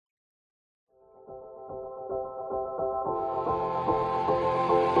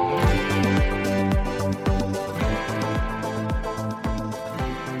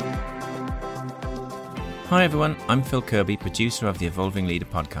Hi everyone, I'm Phil Kirby, producer of the Evolving Leader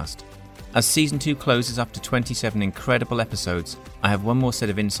podcast. As Season 2 closes after 27 incredible episodes, I have one more set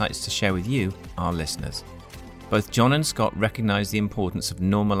of insights to share with you, our listeners. Both John and Scott recognise the importance of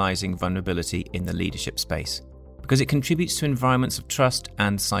normalising vulnerability in the leadership space, because it contributes to environments of trust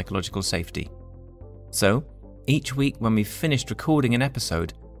and psychological safety. So, each week when we've finished recording an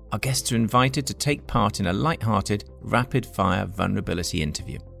episode, our guests are invited to take part in a light-hearted, rapid-fire vulnerability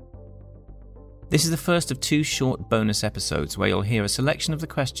interview. This is the first of 2 short bonus episodes where you'll hear a selection of the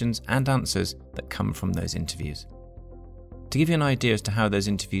questions and answers that come from those interviews. To give you an idea as to how those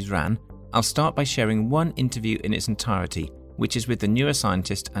interviews ran, I'll start by sharing one interview in its entirety, which is with the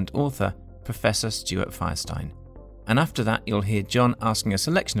neuroscientist and author, Professor Stuart Firestein. And after that, you'll hear John asking a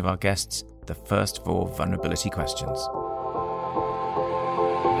selection of our guests the first 4 vulnerability questions.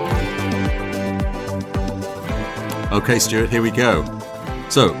 Okay, Stuart, here we go.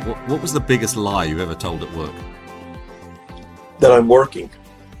 So, what was the biggest lie you ever told at work? That I'm working.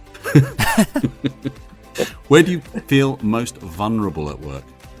 Where do you feel most vulnerable at work?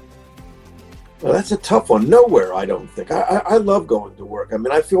 Well, that's a tough one. Nowhere, I don't think. I love going to work. I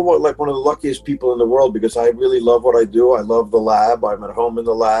mean, I feel like one of the luckiest people in the world because I really love what I do. I love the lab. I'm at home in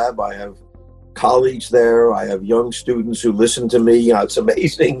the lab. I have colleagues there. I have young students who listen to me. It's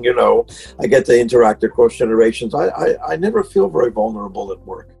amazing, I get to interact across generations. I never feel very vulnerable at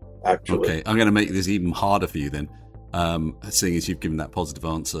work, actually. Okay, I'm going to make this even harder for you then, seeing as you've given that positive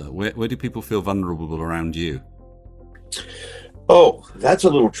answer. Where do people feel vulnerable around you? Oh, that's a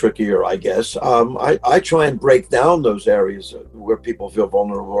little trickier, I guess. I try and break down those areas where people feel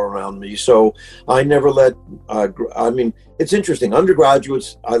vulnerable around me. So I never let, it's interesting.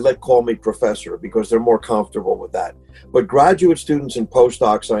 Undergraduates, I let call me professor because they're more comfortable with that. But graduate students and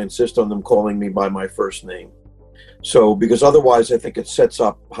postdocs, I insist on them calling me by my first name. So, because otherwise I think it sets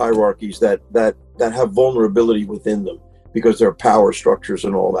up hierarchies that have vulnerability within them because there are power structures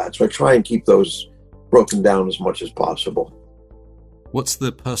and all that. So I try and keep those broken down as much as possible. What's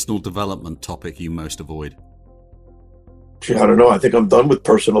the personal development topic you most avoid? Gee, I don't know. I think I'm done with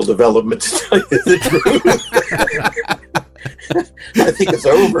personal development, to tell you the truth. I think it's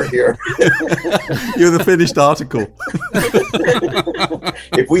over here. You're the finished article.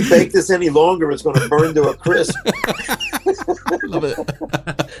 If we bake this any longer, it's going to burn to a crisp. Love it.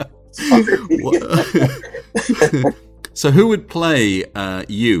 So who would play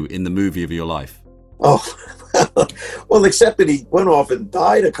you in the movie of your life? Oh, well, except that he went off and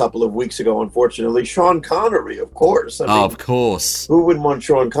died a couple of weeks ago, unfortunately. Sean Connery, of course. Of course. Who wouldn't want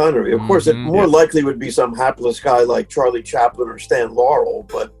Sean Connery? Of course, it more likely would be some hapless guy like Charlie Chaplin or Stan Laurel,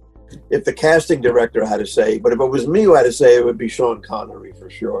 but if the casting director had to say, but if it was me who had to say, it would be Sean Connery for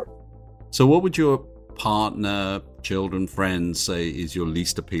sure. So what would your partner, children, friends say is your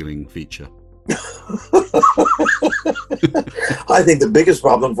least appealing feature? I think the biggest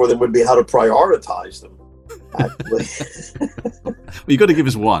problem for them would be how to prioritize them. Actually. Well, you got to give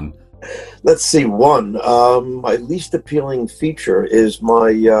us one. Let's see, one. My least appealing feature is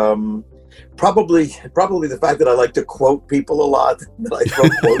my probably the fact that I like to quote people a lot. That I throw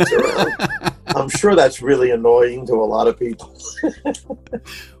quotes around. I'm sure that's really annoying to a lot of people.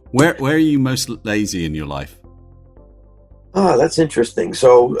 Where are you most lazy in your life? That's interesting.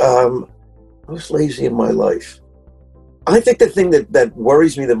 So, most lazy in my life. I think the thing that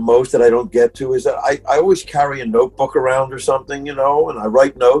worries me the most that I don't get to is that I always carry a notebook around or something, and I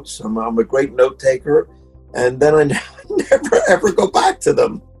write notes. I'm a great note taker, and then I never ever go back to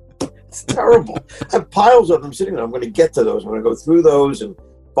them. It's terrible. I have piles of them sitting there. I'm going to get to those. I'm going to go through those and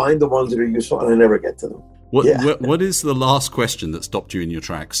find the ones that are useful, and I never get to them. What is the last question that stopped you in your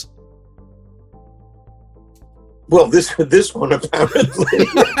tracks? Well, this one apparently.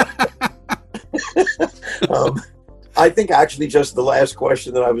 I think actually just the last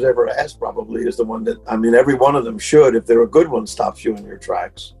question that I was ever asked probably is the one that, every one of them should, if they're a good one, stops you in your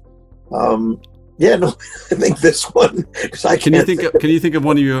tracks. I think this one. Can you think of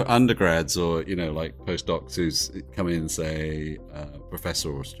one of your undergrads or, like postdocs who's come in and say,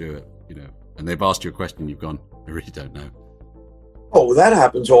 Professor or Stuart, and they've asked you a question and you've gone, I really don't know. Oh, that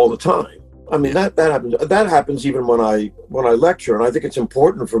happens all the time. That happens even when I lecture, and I think it's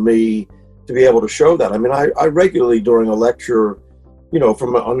important for me to be able to show that. I regularly during a lecture,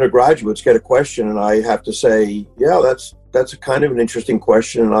 from undergraduates get a question and I have to say, that's a kind of an interesting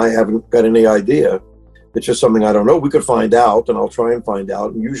question and I haven't got any idea. It's just something I don't know. We could find out and I'll try and find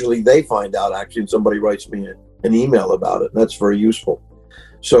out. And usually they find out actually and somebody writes me an email about it. And that's very useful.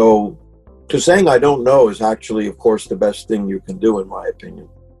 So saying I don't know is actually, of course, the best thing you can do in my opinion.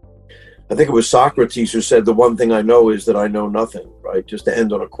 I think it was Socrates who said, the one thing I know is that I know nothing, right? Just to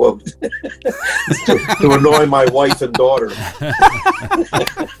end on a quote. to annoy my wife and daughter.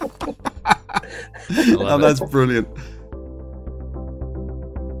 Oh, that's brilliant.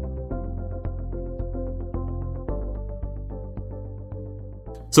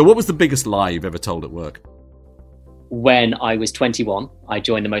 So what was the biggest lie you've ever told at work? When I was 21, I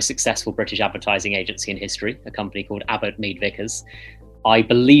joined the most successful British advertising agency in history, a company called Abbott Mead Vickers. I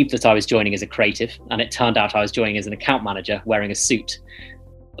believed that I was joining as a creative, and it turned out I was joining as an account manager wearing a suit.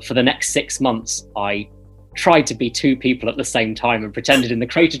 For the next 6 months, I tried to be two people at the same time and pretended in the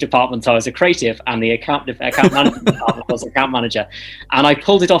creative department I was a creative and the account management department was account manager. And I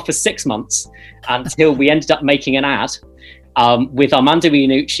pulled it off for 6 months until we ended up making an ad with Armando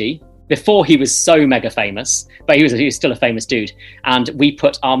Iannucci, before he was so mega famous, but he was still a famous dude. And we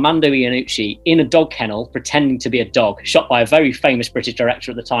put Armando Iannucci in a dog kennel pretending to be a dog, shot by a very famous British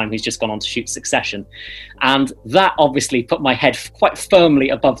director at the time who's just gone on to shoot Succession. And that obviously put my head quite firmly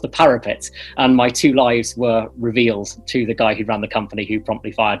above the parapet, and my two lives were revealed to the guy who ran the company, who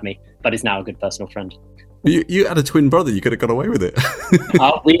promptly fired me, but is now a good personal friend. You had a twin brother. You could have got away with it.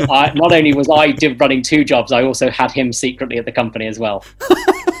 Not only was I running two jobs, I also had him secretly at the company as well.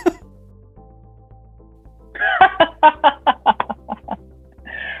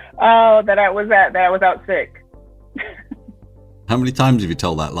 Oh, that I was out sick. How many times have you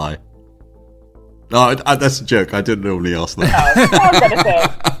told that lie? No, that's a joke. I didn't normally ask that. I was gonna say.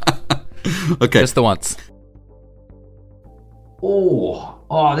 Okay. Just the once. Oh,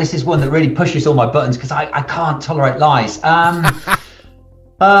 this is one that really pushes all my buttons because I can't tolerate lies.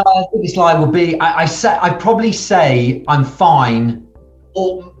 The biggest lie would be I'd probably say I'm fine,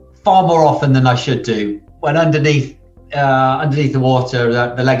 or far more often than I should do. When underneath the water,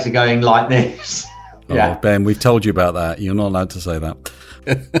 the legs are going like this. Yeah. Oh, Ben, we've told you about that. You're not allowed to say that.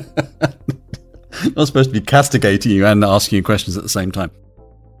 Not supposed to be castigating you and asking you questions at the same time.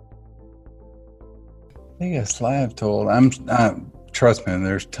 Biggest lie I've told. Trust me,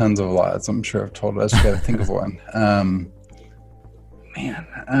 there's tons of lies I'm sure I've told. I just got to think of one.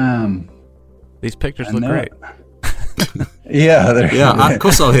 These pictures look great. Of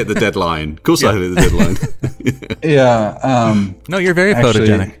course I'll hit the deadline. I'll hit the deadline. Yeah. No, you're very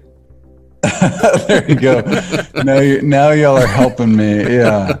photogenic. There you go. Now y'all are helping me.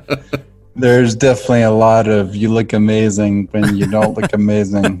 Yeah. There's definitely a lot of you look amazing when you don't look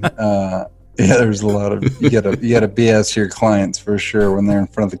amazing. There's a lot of you gotta BS your clients for sure when they're in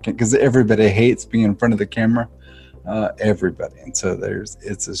front of the camera, because everybody hates being in front of the camera. Everybody, and so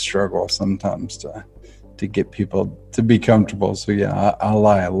it's a struggle sometimes to get people to be comfortable. So yeah, I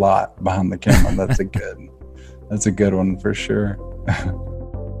lie a lot behind the camera. That's a good one for sure.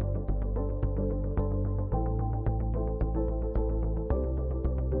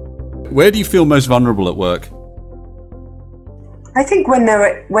 Where do you feel most vulnerable at work? I think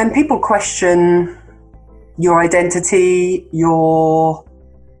when people question your identity, your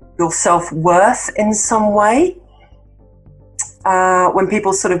self-worth in some way, when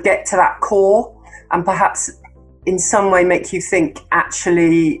people sort of get to that core and perhaps in some way make you think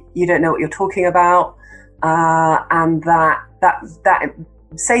actually you don't know what you're talking about, and that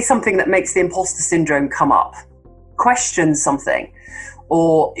say something that makes the imposter syndrome come up, question something,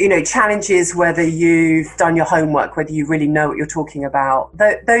 or challenges whether you've done your homework, whether you really know what you're talking about.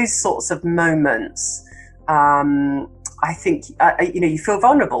 Those sorts of moments, I think you feel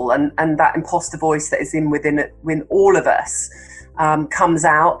vulnerable, and that imposter voice that is within all of us comes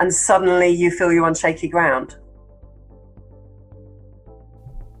out, and suddenly you feel you're on shaky ground.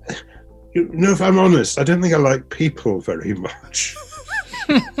 If I'm honest, I don't think I like people very much.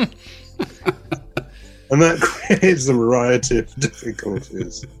 And that creates a variety of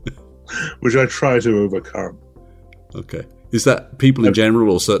difficulties, which I try to overcome. Okay. Is that people in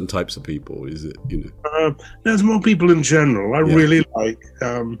general or certain types of people? Is it, No, it's more people in general. I really like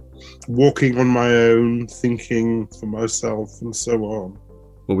walking on my own, thinking for myself, and so on.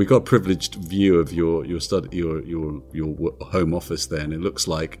 Well, we got a privileged view of your study, your home office there, and it looks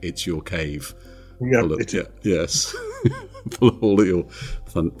like it's your cave. Yeah, yes. Full of all of your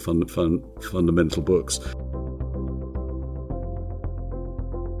fundamental books.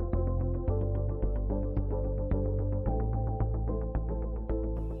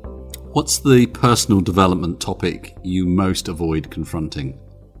 What's the personal development topic you most avoid confronting?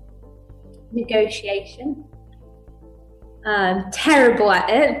 Negotiation. Terrible at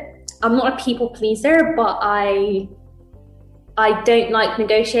it. I'm not a people pleaser, but I don't like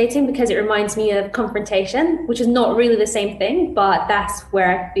negotiating because it reminds me of confrontation, which is not really the same thing, but that's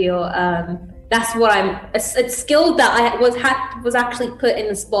where I feel that's what a skill that I was actually put in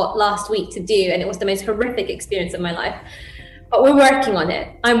the spot last week to do, and it was the most horrific experience of my life. But we're working on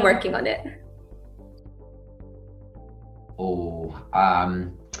it. I'm working on it.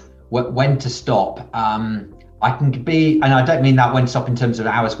 When to stop? I can be, and I don't mean that when to stop in terms of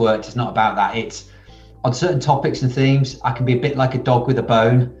hours worked. It's not about that. It's on certain topics and themes. I can be a bit like a dog with a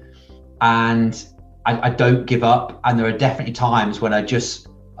bone, and I don't give up. And there are definitely times when I just,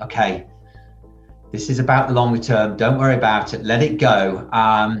 okay, this is about the longer term. Don't worry about it. Let it go.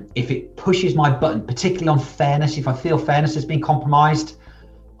 If it pushes my button, particularly on fairness, if I feel fairness has been compromised,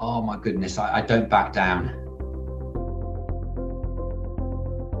 oh my goodness, I don't back down.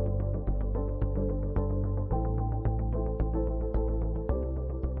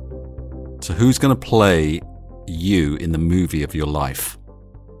 So who's going to play you in the movie of your life?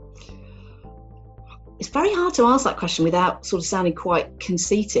 It's very hard to answer that question without sort of sounding quite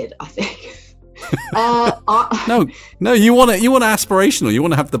conceited, I think. No, you want aspirational. You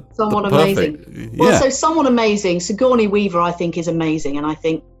want to have someone the perfect. Amazing. Well, so someone amazing. Sigourney Weaver, I think, is amazing, and I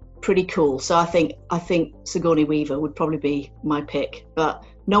think pretty cool. So I think Sigourney Weaver would probably be my pick. But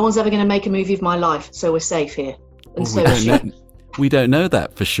no one's ever going to make a movie of my life, so we're safe here. And we don't know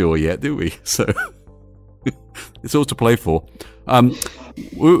that for sure yet, do we? So it's all to play for.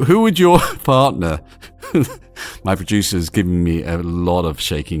 Who would your partner? My producer's giving me a lot of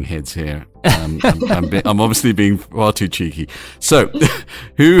shaking heads here. I'm obviously being far too cheeky. So,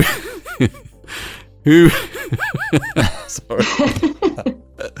 who? Sorry.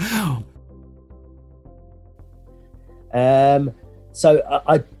 So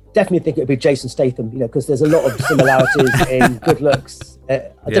I definitely think it would be Jason Statham, because there's a lot of similarities in good looks.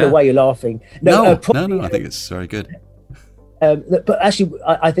 I don't know why you're laughing. No, I think it's very good. But actually,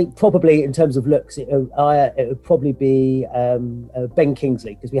 I think probably in terms of looks, it would probably be Ben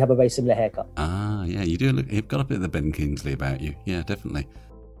Kingsley, because we have a very similar haircut. Ah, yeah, you do. You've got a bit of the Ben Kingsley about you. Yeah, definitely.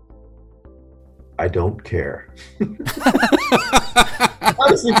 I don't care.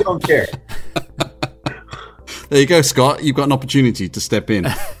 Honestly, don't care. There you go, Scott. You've got an opportunity to step in.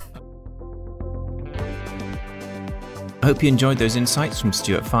 I hope you enjoyed those insights from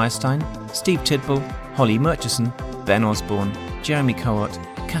Stuart Firestein, Steve Tidball, Holly Murchison, Ben Osborne, Jeremy Cohort,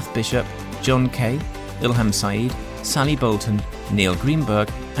 Kath Bishop, John Kay, Ilham Saeed, Sally Bolton, Neil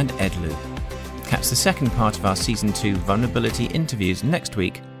Greenberg, and Ed Liu. Catch the second part of our Season 2 Vulnerability interviews next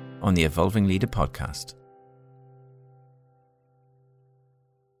week on the Evolving Leader podcast.